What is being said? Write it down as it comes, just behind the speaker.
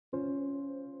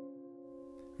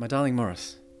My darling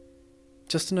Morris,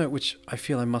 just a note which I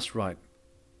feel I must write,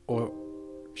 or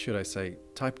should I say,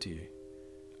 type to you.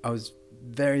 I was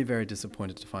very, very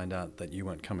disappointed to find out that you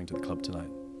weren't coming to the club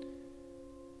tonight.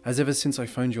 As ever since I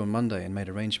phoned you on Monday and made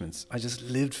arrangements, I just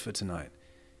lived for tonight,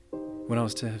 when I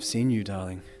was to have seen you,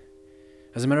 darling.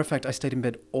 As a matter of fact, I stayed in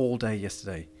bed all day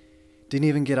yesterday, didn't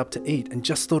even get up to eat, and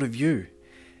just thought of you,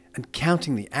 and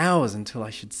counting the hours until I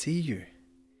should see you.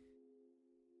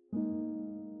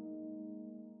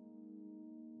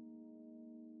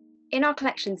 In our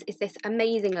collections is this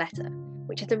amazing letter,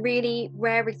 which is a really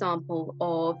rare example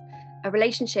of a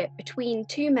relationship between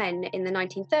two men in the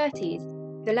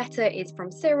 1930s. The letter is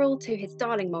from Cyril to his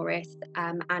darling Morris,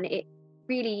 and it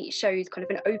really shows kind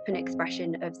of an open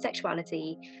expression of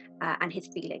sexuality and his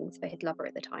feelings for his lover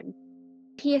at the time.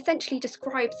 He essentially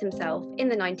describes himself in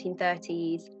the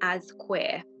 1930s as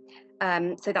queer.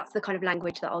 So that's the kind of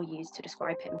language that I'll use to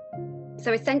describe him.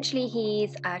 So essentially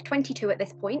he's 22 at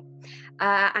this point,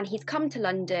 and he's come to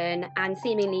London and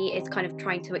seemingly is kind of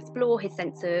trying to explore his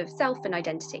sense of self and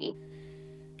identity.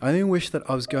 I only wish that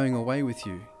I was going away with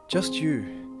you, just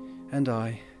you and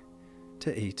I,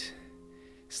 to eat,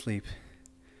 sleep,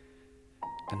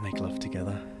 and make love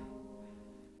together.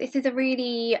 This is a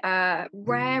really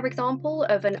rare example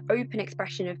of an open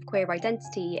expression of queer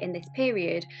identity in this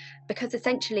period, because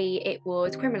essentially it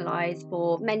was criminalised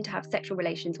for men to have sexual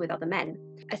relations with other men.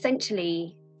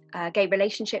 Essentially, gay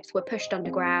relationships were pushed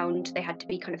underground, they had to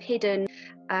be kind of hidden.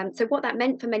 So what that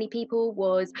meant for many people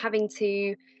was having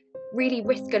to really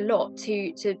risk a lot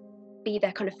to be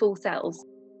their kind of full selves.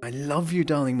 I love you,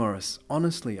 darling Morris.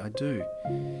 Honestly, I do.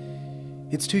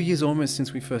 It's 2 years almost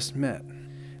since we first met.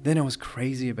 Then I was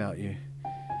crazy about you.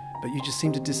 But you just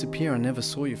seemed to disappear. I never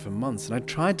saw you for months, and I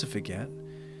tried to forget.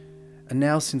 And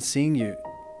now, since seeing you,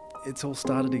 it's all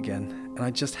started again, and I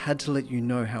just had to let you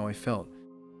know how I felt.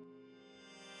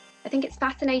 I think it's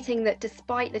fascinating that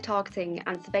despite the targeting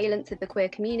and surveillance of the queer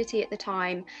community at the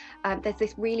time, there's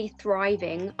this really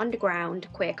thriving underground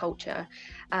queer culture.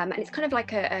 And it's kind of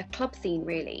like a club scene,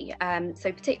 really.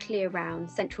 So particularly around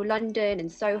central London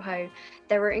and Soho,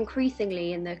 there are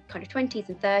increasingly in the kind of 20s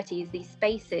and 30s, these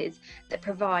spaces that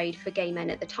provide for gay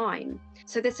men at the time.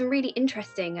 So there's some really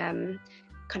interesting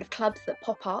kind of clubs that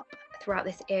pop up throughout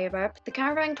this era. The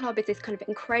Caravan Club is this kind of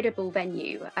incredible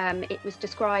venue. It was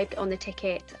described on the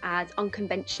ticket as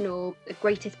unconventional, the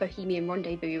greatest bohemian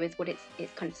rendezvous is what it's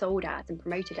kind of sold as and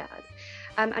promoted as.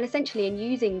 And essentially in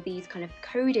using these kind of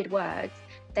coded words,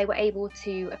 they were able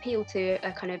to appeal to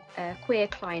a kind of queer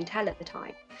clientele at the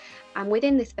time. And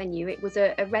within this venue, it was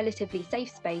a relatively safe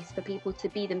space for people to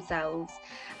be themselves,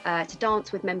 to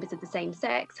dance with members of the same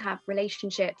sex, have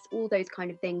relationships, all those kind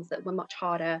of things that were much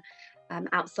harder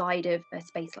outside of a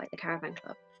space like the Caravan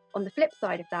Club. On the flip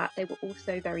side of that, they were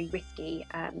also very risky,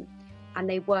 and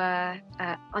they were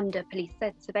under police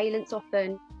surveillance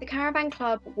often. The Caravan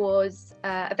Club was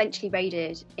eventually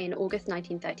raided in August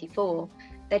 1934.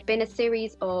 There'd been a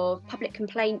series of public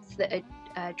complaints that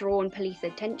had drawn police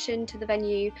attention to the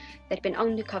venue. There'd been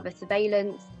undercover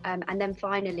surveillance, and then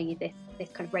finally this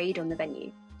kind of raid on the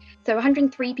venue. So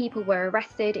 103 people were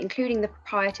arrested, including the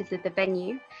proprietors of the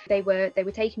venue. They were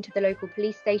taken to the local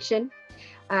police station.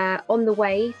 On the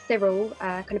way, Cyril,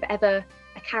 kind of ever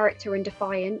a character and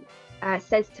defiant,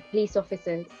 says to police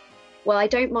officers, "Well, I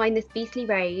don't mind this beastly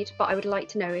raid, but I would like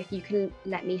to know if you can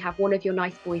let me have one of your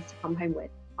nice boys to come home with.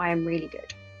 I am really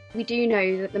good." We do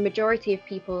know that the majority of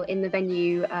people in the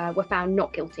venue were found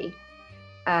not guilty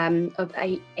of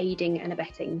aiding and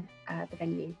abetting the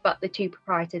venue, but the two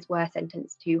proprietors were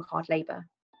sentenced to hard labour.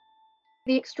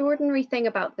 The extraordinary thing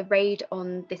about the raid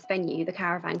on this venue, the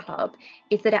Caravan Club,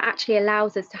 is that it actually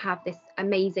allows us to have this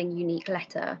amazing, unique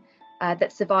letter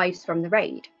that survives from the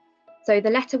raid. So the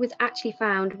letter was actually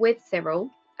found with Cyril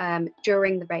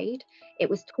during the raid. It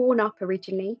was torn up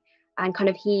originally, and kind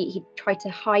of he tried to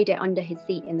hide it under his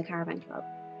seat in the Caravan Club.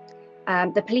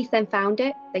 The police then found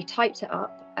it, they typed it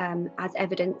up as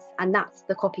evidence, and that's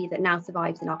the copy that now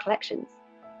survives in our collections.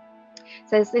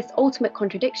 So there's this ultimate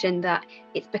contradiction that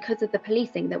it's because of the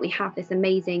policing that we have this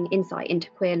amazing insight into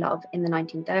queer love in the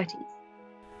 1930s.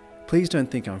 Please don't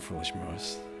think I'm foolish,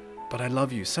 Morris, but I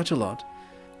love you such a lot.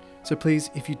 So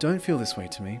please, if you don't feel this way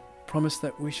to me, promise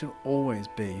that we shall always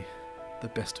be the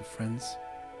best of friends.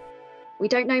 We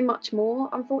don't know much more,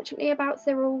 unfortunately, about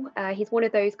Cyril. He's one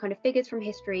of those kind of figures from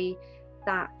history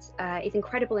that is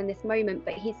incredible in this moment,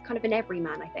 but he's kind of an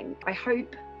everyman, I think. I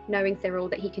hope, knowing Cyril,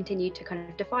 that he continued to kind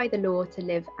of defy the law to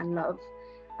live and love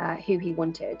who he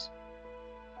wanted.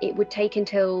 It would take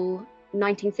until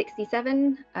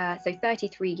 1967, so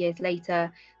 33 years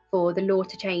later, for the law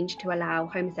to change to allow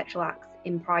homosexual acts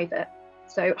in private.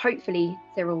 So hopefully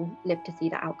Cyril lived to see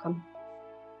that outcome.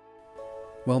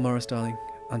 Well, Morris, darling,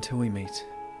 until we meet,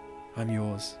 I'm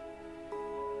yours,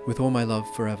 with all my love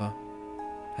forever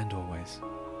and always.